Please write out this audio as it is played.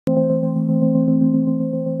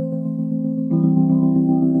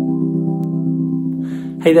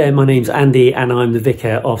Hey there, my name's Andy and I'm the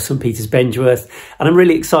Vicar of St Peter's Bengeworth, and I'm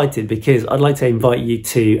really excited because I'd like to invite you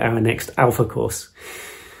to our next Alpha course.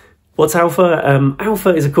 What's Alpha? Alpha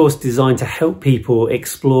is a course designed to help people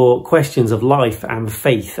explore questions of life and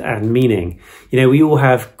faith and meaning. You know, we all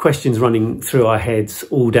have questions running through our heads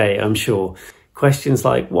all day, I'm sure. Questions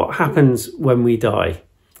like, what happens when we die?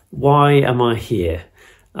 Why am I here?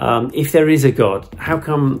 If there is a God, how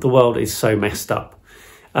come the world is so messed up?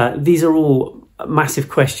 These are all massive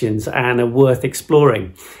questions and are worth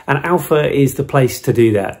exploring. And Alpha is the place to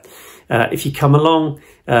do that. If you come along,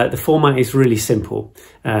 the format is really simple.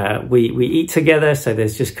 We eat together, so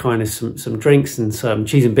there's just kind of some drinks and some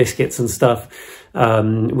cheese and biscuits and stuff.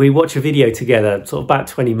 We watch a video together, sort of about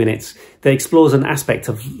 20 minutes, that explores an aspect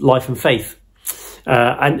of life and faith.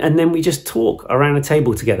 And then we just talk around a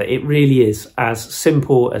table together. It really is as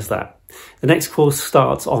simple as that. The next course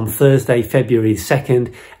starts on Thursday, February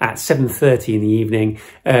 2nd at 7:30 in the evening.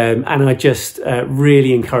 And I just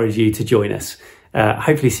really encourage you to join us.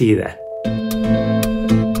 Hopefully see you there.